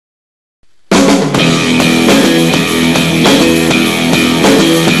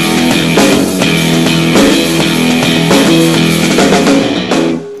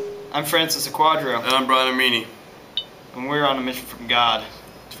I'm Francis Aquadro. And I'm Brian Amini. And we're on a mission from God.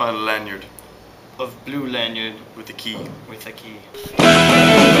 To find a lanyard. Of blue lanyard. With a key. With a key.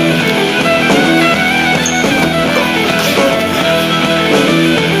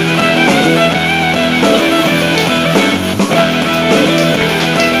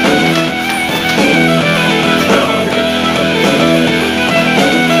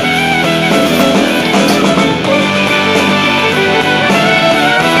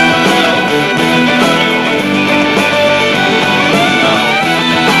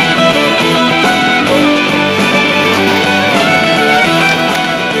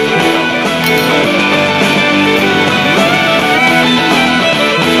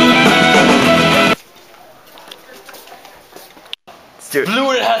 Blue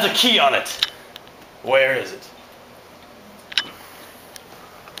and it has a key on it. Where is it?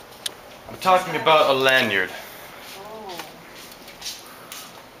 I'm talking about a lanyard. Oh.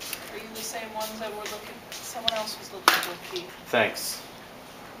 Are you the same ones that were looking? Someone else was looking for a key. Thanks.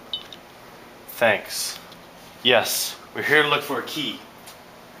 Thanks. Yes, we're here to look for a key.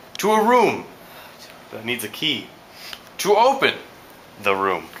 To a room that needs a key. To open the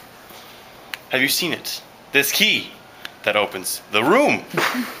room. Have you seen it? This key that opens the room.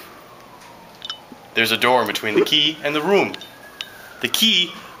 There's a door between the key and the room. The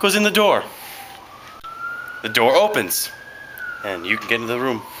key goes in the door. The door opens, and you can get into the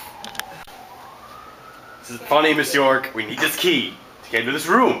room. This is funny, Miss York. We need this key to get into this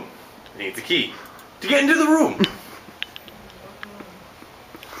room. We need the key to get into the room.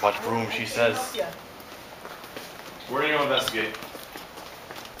 What room, she says. We're going to go investigate.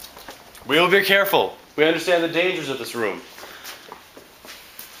 We'll be careful. We understand the dangers of this room.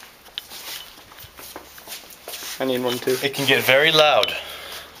 I need one too. It can get very loud.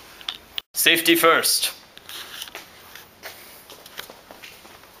 Safety first.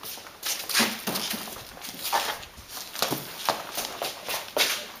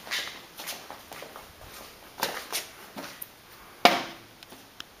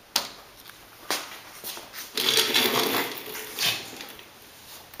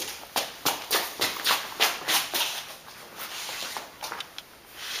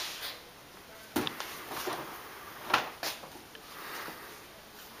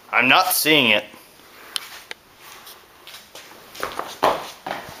 I'm not seeing it.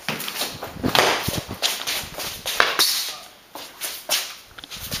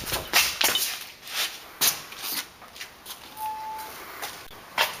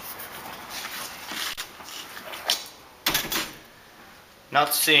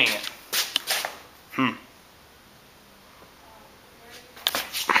 Not seeing it.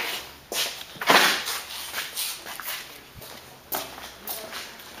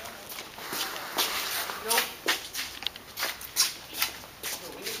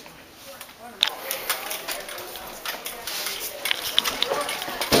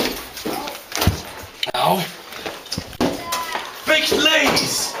 Ow. Baked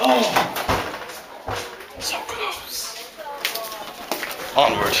lays! Oh! So close.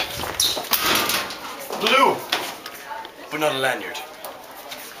 Onward. Blue! But not a lanyard.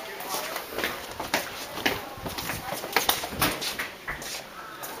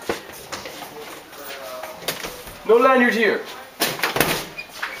 No lanyard here.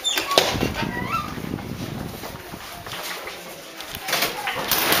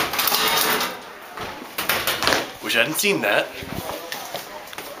 Wish I hadn't seen that.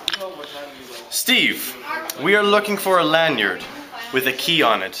 Steve, we are looking for a lanyard with a key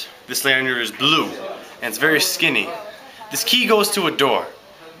on it. This lanyard is blue and it's very skinny. This key goes to a door.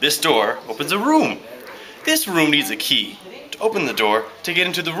 This door opens a room. This room needs a key to open the door to get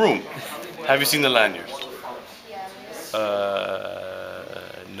into the room. Have you seen the lanyard?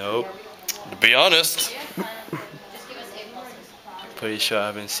 Nope. To be honest. Pretty sure I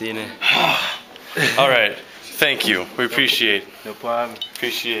haven't seen it. Alright. Thank you. We appreciate. No problem.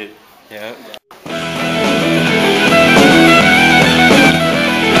 Appreciate. Yeah.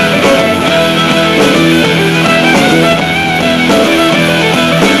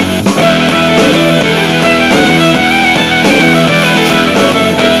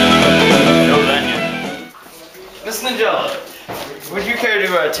 No lanyard. Miss Nigella, would you care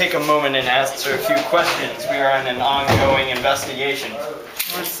to take a moment and answer a few questions? We are in an ongoing investigation.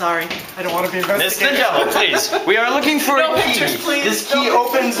 I'm sorry. I don't want to be Miss investigated. Nigella, please. We are looking for No a key. pictures, please. This key No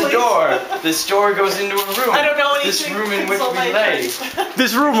opens pictures, a door. This door goes into a room. I don't know anything. This room in which Consult we my lay. attorney.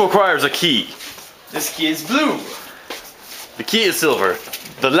 This room requires a key. This key is blue. The key is silver.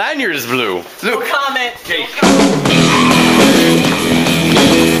 The lanyard is blue. No Look. comment. Okay.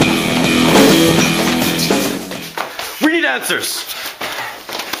 We need answers.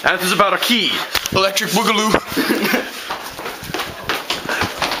 And this is about a key. Electric boogaloo.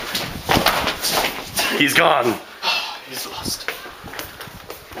 He's gone. He's lost.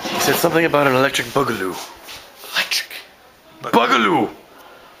 He said something about an electric boogaloo. Electric. Boogaloo!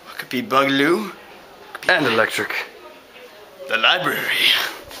 What could be Bugaloo? And electric. The library.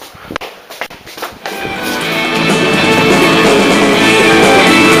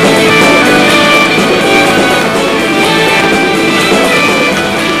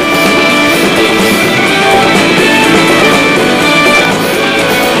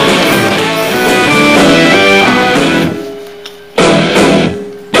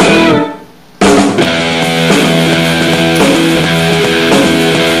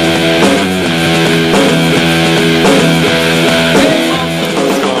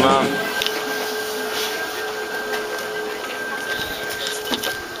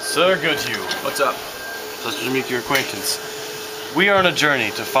 Sir Goodhue. What's up? Pleasure to make your acquaintance. We are on a journey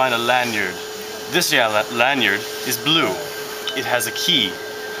to find a lanyard. This lanyard is blue. It has a key.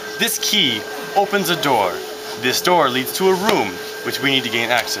 This key opens a door. This door leads to a room, which we need to gain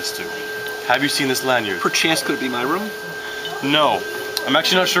access to. Have you seen this lanyard? Perchance could it be my room? No. I'm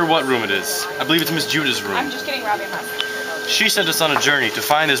actually not sure what room it is. I believe it's Miss Judah's room. I'm just getting Robbie a message. She sent us on a journey to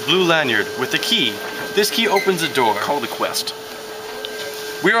find this blue lanyard with a key. This key opens a door. Call the quest.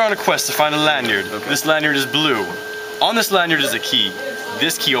 We are on a quest to find a lanyard. Okay. This lanyard is blue. On this lanyard is a key.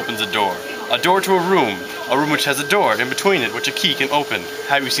 This key opens a door. A door to a room which has a door in between it which a key can open.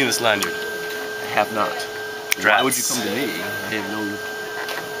 Have you seen this lanyard? I have not. Why Drats. would you come to me? I have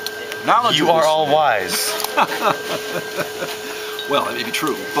no knowledge. You of are this. all wise. Well, that may be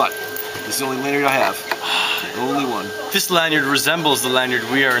true, but this is the only lanyard I have. The only one. This lanyard resembles the lanyard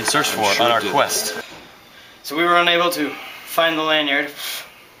we are in search for sure on our it did. quest. So we were unable to find the lanyard.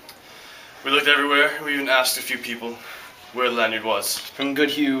 We looked everywhere. We even asked a few people where the lanyard was. From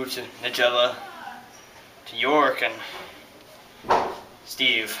Goodhue to Nigella to York and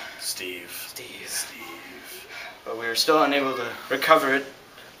Steve. Steve. But we were still unable to recover it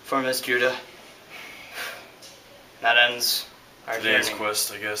for Miss Judah. That ends our Today's journey.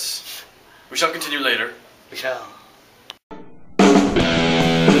 quest, I guess. We shall continue later. We shall.